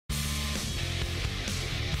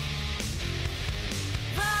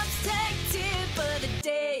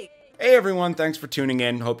Hey everyone, thanks for tuning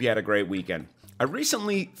in. Hope you had a great weekend. I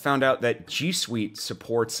recently found out that G Suite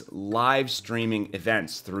supports live streaming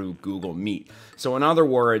events through Google Meet. So in other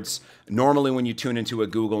words, normally when you tune into a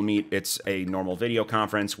Google Meet, it's a normal video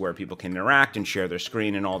conference where people can interact and share their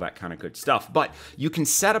screen and all that kind of good stuff. But you can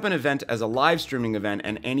set up an event as a live streaming event,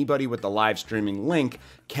 and anybody with the live streaming link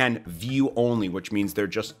can view only, which means they're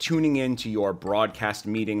just tuning into your broadcast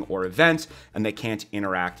meeting or event and they can't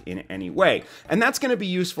interact in any way. And that's going to be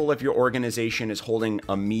useful if your organization is holding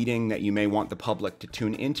a meeting that you may want the public to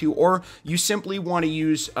tune into, or you simply want to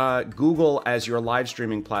use Google as your live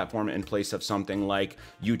streaming platform in place of something like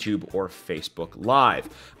YouTube or Facebook Live.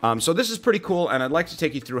 So this is pretty cool, and I'd like to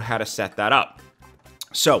take you through how to set that up.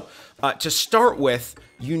 So to start with,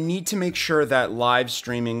 you need to make sure that live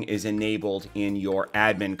streaming is enabled in your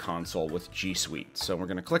admin console with G Suite. So we're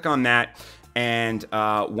going to click on that, and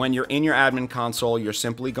when you're in your admin console, you're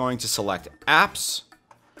simply going to select Apps.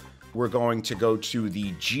 We're going to go to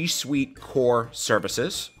the G Suite Core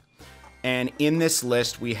Services, and in this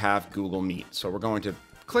list we have Google Meet. So we're going to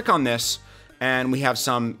click on this, and we have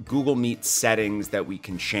some Google Meet settings that we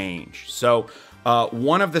can change. So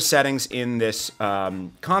one of the settings in this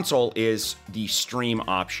console is the stream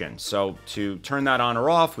option. So to turn that on or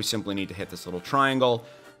off, we simply need to hit this little triangle.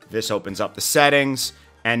 This opens up the settings,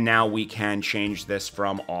 and now we can change this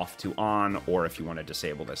from off to on, or if you want to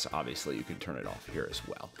disable this, obviously you can turn it off here as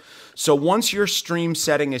well. So once your stream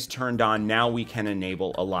setting is turned on, now we can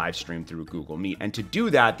enable a live stream through Google Meet. And to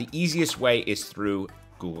do that, the easiest way is through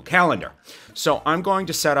Google Calendar. So I'm going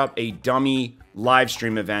to set up a dummy live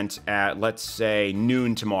stream event at, let's say,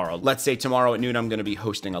 noon tomorrow. Let's say tomorrow at noon I'm going to be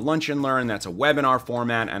hosting a lunch and learn. That's a webinar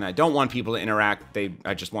format, and I don't want people to interact.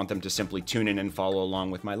 I just want them to simply tune in and follow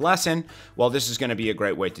along with my lesson. Well, this is going to be a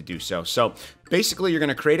great way to do so. So basically, you're going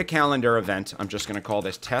to create a calendar event. I'm just going to call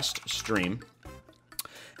this test stream,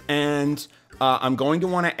 and I'm going to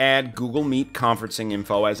want to add Google Meet conferencing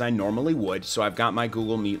info as I normally would. So I've got my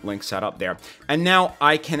Google Meet link set up there. And now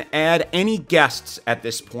I can add any guests at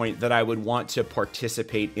this point that I would want to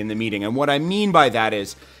participate in the meeting. And what I mean by that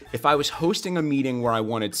is, if I was hosting a meeting where I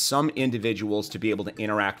wanted some individuals to be able to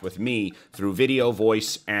interact with me through video,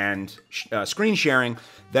 voice, and screen sharing,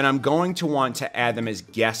 then I'm going to want to add them as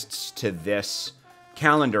guests to this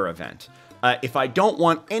calendar event. If I don't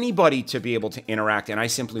want anybody to be able to interact and I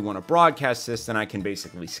simply want to broadcast this, then I can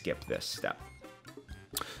basically skip this step.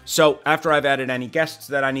 So after I've added any guests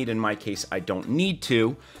that I need, in my case, I don't need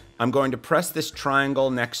to, I'm going to press this triangle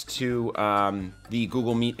next to the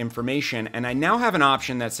Google Meet information, and I now have an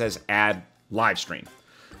option that says Add Live Stream.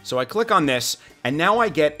 So I click on this, and now I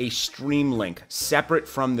get a stream link separate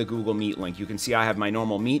from the Google Meet link. You can see I have my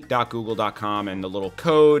normal meet.google.com and the little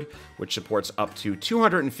code, which supports up to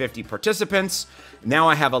 250 participants. Now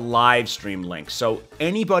I have a live stream link. So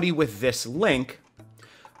anybody with this link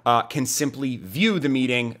can simply view the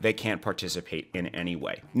meeting. They can't participate in any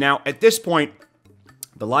way. Now, at this point,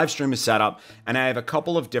 the live stream is set up, and I have a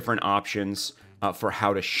couple of different options for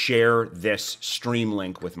how to share this stream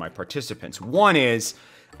link with my participants. One is,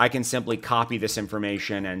 I can simply copy this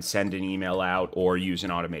information and send an email out, or use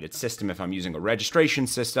an automated system if I'm using a registration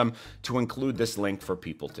system to include this link for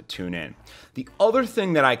people to tune in. The other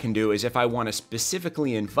thing that I can do is, if I want to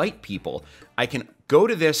specifically invite people, I can go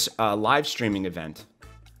to this live streaming event,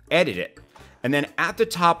 edit it, and then at the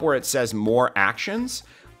top where it says More Actions,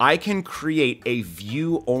 I can create a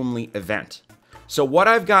view-only event. So what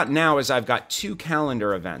I've got now is I've got two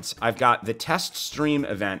calendar events. I've got the test stream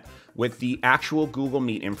event with the actual Google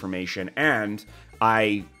Meet information, and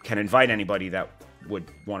I can invite anybody that would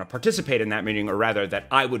want to participate in that meeting, or rather that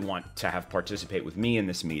I would want to have participate with me in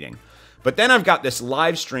this meeting. But then I've got this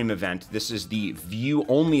live stream event. This is the view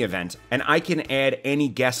only event, and I can add any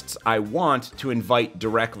guests I want to invite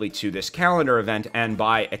directly to this calendar event, and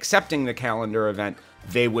by accepting the calendar event,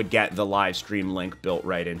 they would get the live stream link built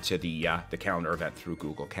right into the calendar event through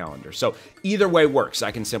Google Calendar. So either way works. I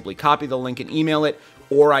can simply copy the link and email it,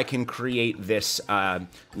 or I can create this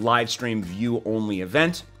live stream view only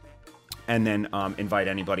event and then invite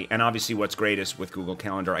anybody. And obviously what's great is with Google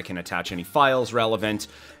Calendar, I can attach any files relevant.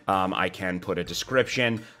 I can put a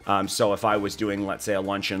description. So if I was doing, let's say, a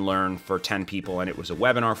lunch and learn for 10 people and it was a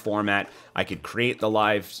webinar format, I could create the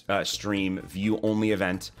live stream view only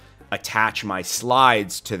event, attach my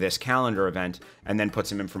slides to this calendar event, and then put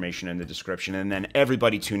some information in the description. And then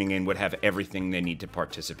everybody tuning in would have everything they need to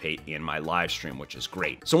participate in my live stream, which is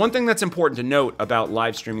great. So one thing that's important to note about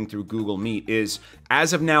live streaming through Google Meet is,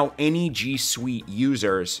 as of now, any G Suite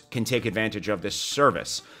users can take advantage of this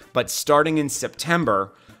service. But starting in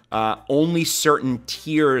September, only certain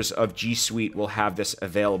tiers of G Suite will have this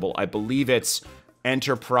available. I believe it's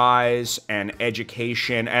enterprise and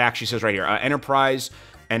education. It actually says right here, enterprise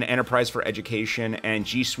and enterprise for education and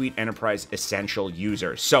G Suite Enterprise Essential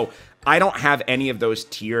users. So I don't have any of those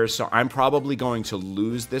tiers, so I'm probably going to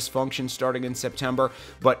lose this function starting in September,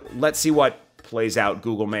 but let's see what plays out.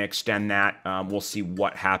 Google may extend that. We'll see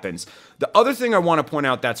what happens. The other thing I want to point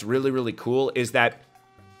out that's really, really cool is that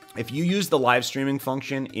if you use the live streaming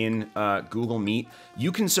function in Google Meet,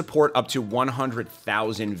 you can support up to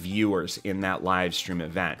 100,000 viewers in that live stream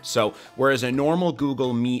event. So whereas a normal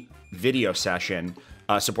Google Meet video session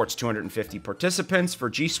supports 250 participants for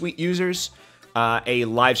G Suite users, a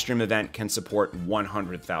live stream event can support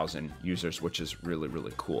 100,000 users, which is really,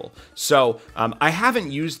 really cool. So I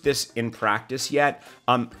haven't used this in practice yet.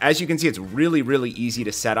 As you can see, it's really, really easy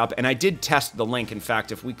to set up. And I did test the link. In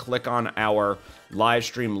fact, if we click on our live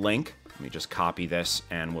stream link, let me just copy this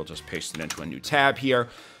and we'll just paste it into a new tab here.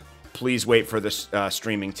 Please wait for this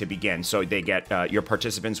streaming to begin. So they get your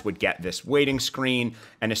participants would get this waiting screen,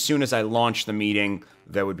 and as soon as I launch the meeting,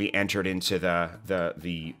 they would be entered into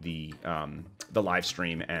the live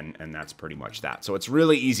stream, and that's pretty much that. So it's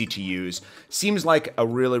really easy to use. Seems like a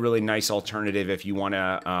really, really nice alternative if you want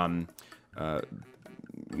to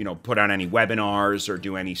put on any webinars or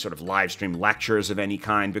do any sort of live stream lectures of any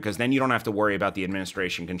kind, because then you don't have to worry about the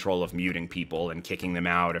administration control of muting people and kicking them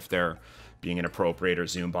out if they're being inappropriate or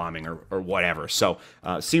Zoom bombing or whatever. So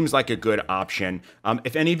seems like a good option.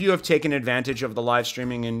 If any of you have taken advantage of the live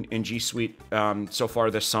streaming in G Suite so far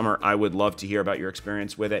this summer, I would love to hear about your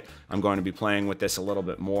experience with it. I'm going to be playing with this a little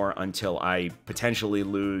bit more until I potentially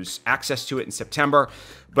lose access to it in September.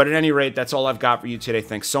 But at any rate, that's all I've got for you today.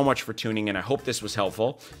 Thanks so much for tuning in. I hope this was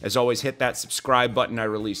helpful. As always, hit that subscribe button. I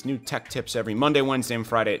release new tech tips every Monday, Wednesday, and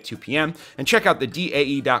Friday at 2 p.m. And check out the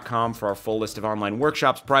DAE.com for our full list of online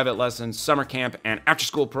workshops, private lessons, summer camp, and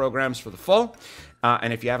after-school programs for the fall.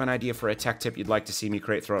 And if you have an idea for a tech tip you'd like to see me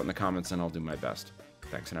create, throw it in the comments, and I'll do my best.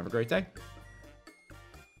 Thanks, and have a great day.